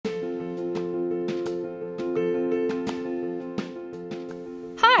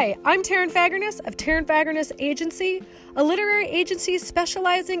Hi, I'm Taryn Fagerness of Taryn Fagerness Agency, a literary agency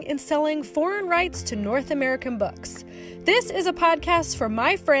specializing in selling foreign rights to North American books. This is a podcast for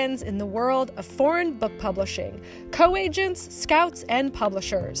my friends in the world of foreign book publishing, co-agents, scouts, and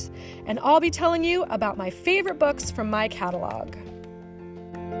publishers. And I'll be telling you about my favorite books from my catalog.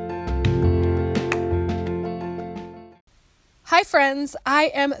 Hi friends, I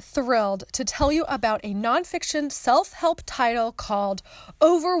am thrilled to tell you about a nonfiction self-help title called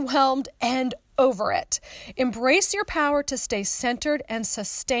Overwhelmed and Over It. Embrace your power to stay centered and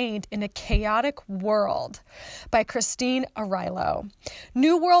sustained in a chaotic world by Christine Arylo.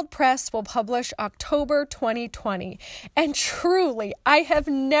 New World Press will publish October 2020. And truly, I have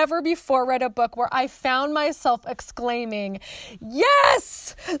never before read a book where I found myself exclaiming,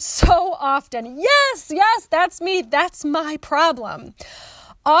 yes, so often. Yes, that's me. That's my problem.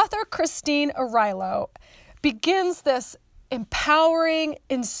 Author Christine Arylo begins this empowering,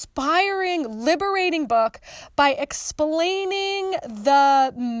 inspiring, liberating book by explaining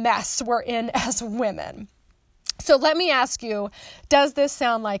the mess we're in as women. So let me ask you, does this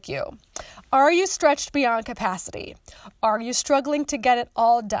sound like you? Are you stretched beyond capacity? Are you struggling to get it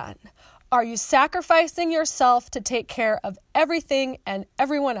all done? Are you sacrificing yourself to take care of everything and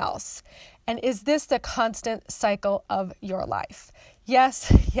everyone else? And is this the constant cycle of your life?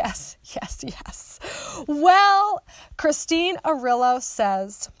 Yes. Well, Christine Arylo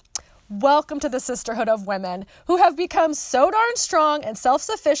says, welcome to the sisterhood of women who have become so darn strong and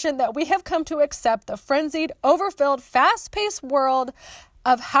self-sufficient that we have come to accept the frenzied, overfilled, fast-paced world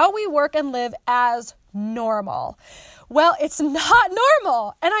of how we work and live as normal. Well, it's not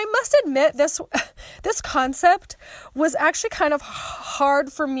normal. And I must admit, this concept was actually kind of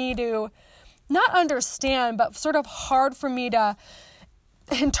hard for me to not understand, but sort of hard for me to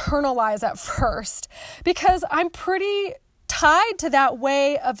internalize at first, because I'm pretty tied to that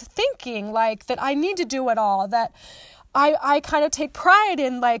way of thinking, like that I need to do it all, that I kind of take pride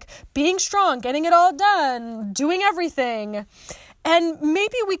in like being strong, getting it all done, doing everything. And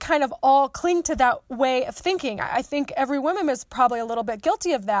maybe we kind of all cling to that way of thinking. I think every woman is probably a little bit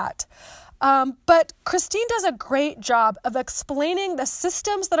guilty of that. But Christine does a great job of explaining the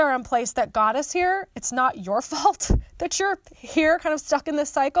systems that are in place that got us here. It's not your fault that you're here kind of stuck in this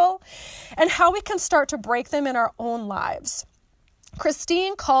cycle, and how we can start to break them in our own lives.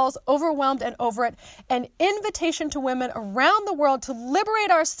 Christine calls Overwhelmed and Over It an invitation to women around the world to liberate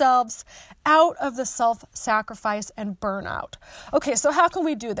ourselves out of the self-sacrifice and burnout. Okay, so how can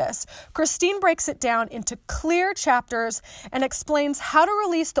we do this? Christine breaks it down into clear chapters and explains how to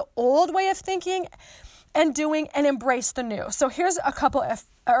release the old way of thinking and doing and embrace the new. So here's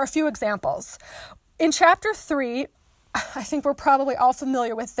a few examples. In chapter 3, I think we're probably all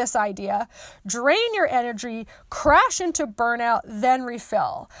familiar with this idea. Drain your energy, crash into burnout, then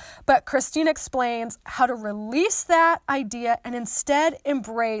refill. But Christine explains how to release that idea and instead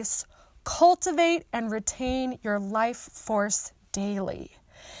embrace, cultivate, and retain your life force daily.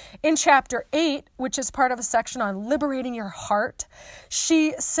 In chapter 8, which is part of a section on liberating your heart,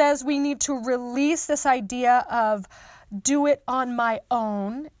 she says we need to release this idea of do it on my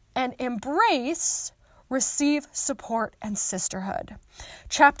own and embrace receive support and sisterhood.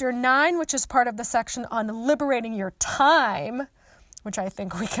 Chapter 9, which is part of the section on liberating your time, which I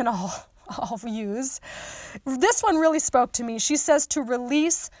think we can all use. This one really spoke to me. She says to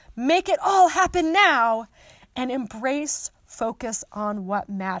release, make it all happen now, and embrace, focus on what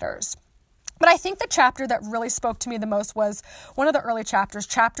matters. But I think the chapter that really spoke to me the most was one of the early chapters,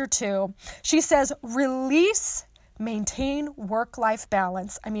 chapter 2. She says, release, maintain work-life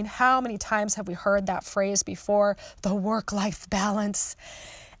balance. I mean, how many times have we heard that phrase before? The work-life balance.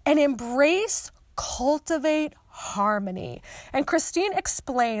 And embrace, cultivate harmony. And Christine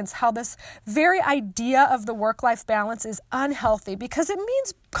explains how this very idea of the work-life balance is unhealthy because it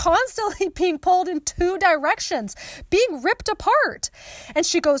means constantly being pulled in two directions, being ripped apart. And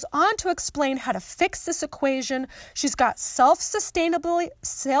she goes on to explain how to fix this equation. She's got self-sustainability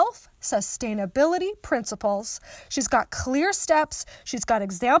principles. She's got clear steps. She's got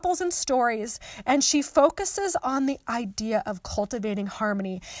examples and stories. And she focuses on the idea of cultivating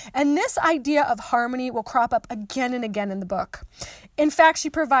harmony. And this idea of harmony will crop up again and again in the book. In fact, she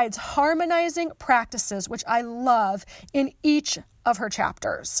provides harmonizing practices, which I love, in each of her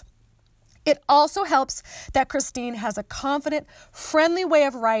chapters. It also helps that Christine has a confident, friendly way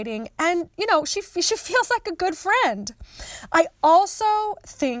of writing, and, she feels like a good friend. I also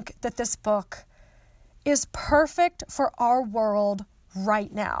think that this book is perfect for our world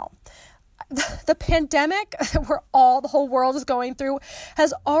right now. The pandemic that the whole world is going through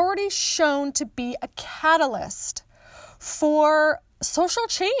has already shown to be a catalyst for social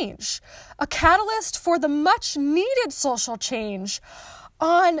change, a catalyst for the much needed social change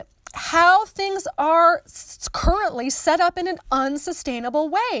on how things are currently set up in an unsustainable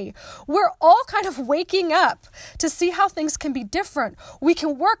way. We're all kind of waking up to see how things can be different. We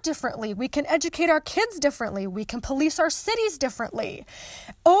can work differently. We can educate our kids differently. We can police our cities differently.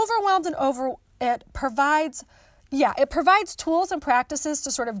 Overwhelmed and over it provides tools and practices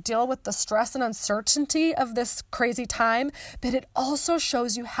to sort of deal with the stress and uncertainty of this crazy time, but it also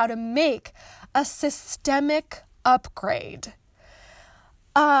shows you how to make a systemic upgrade.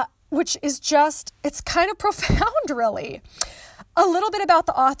 Which is just, it's kind of profound, really. A little bit about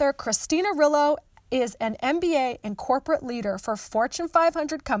the author. Christine Arylo is an MBA and corporate leader for Fortune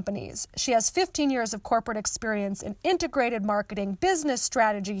 500 companies. She has 15 years of corporate experience in integrated marketing, business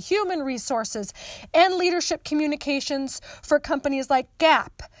strategy, human resources, and leadership communications for companies like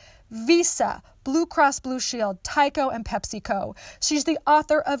Gap, Visa, Blue Cross Blue Shield, Tyco, and PepsiCo. She's the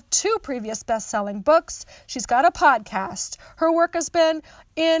author of 2 previous best-selling books. She's got a podcast. Her work has been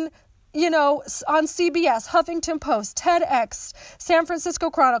on CBS, Huffington Post, TEDx, San Francisco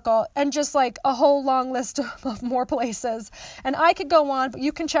Chronicle, and just like a whole long list of more places. And I could go on, but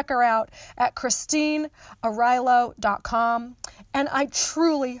you can check her out at ChristineArylo.com. And I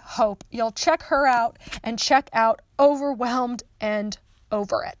truly hope you'll check her out and check out Overwhelmed and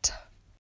Over It.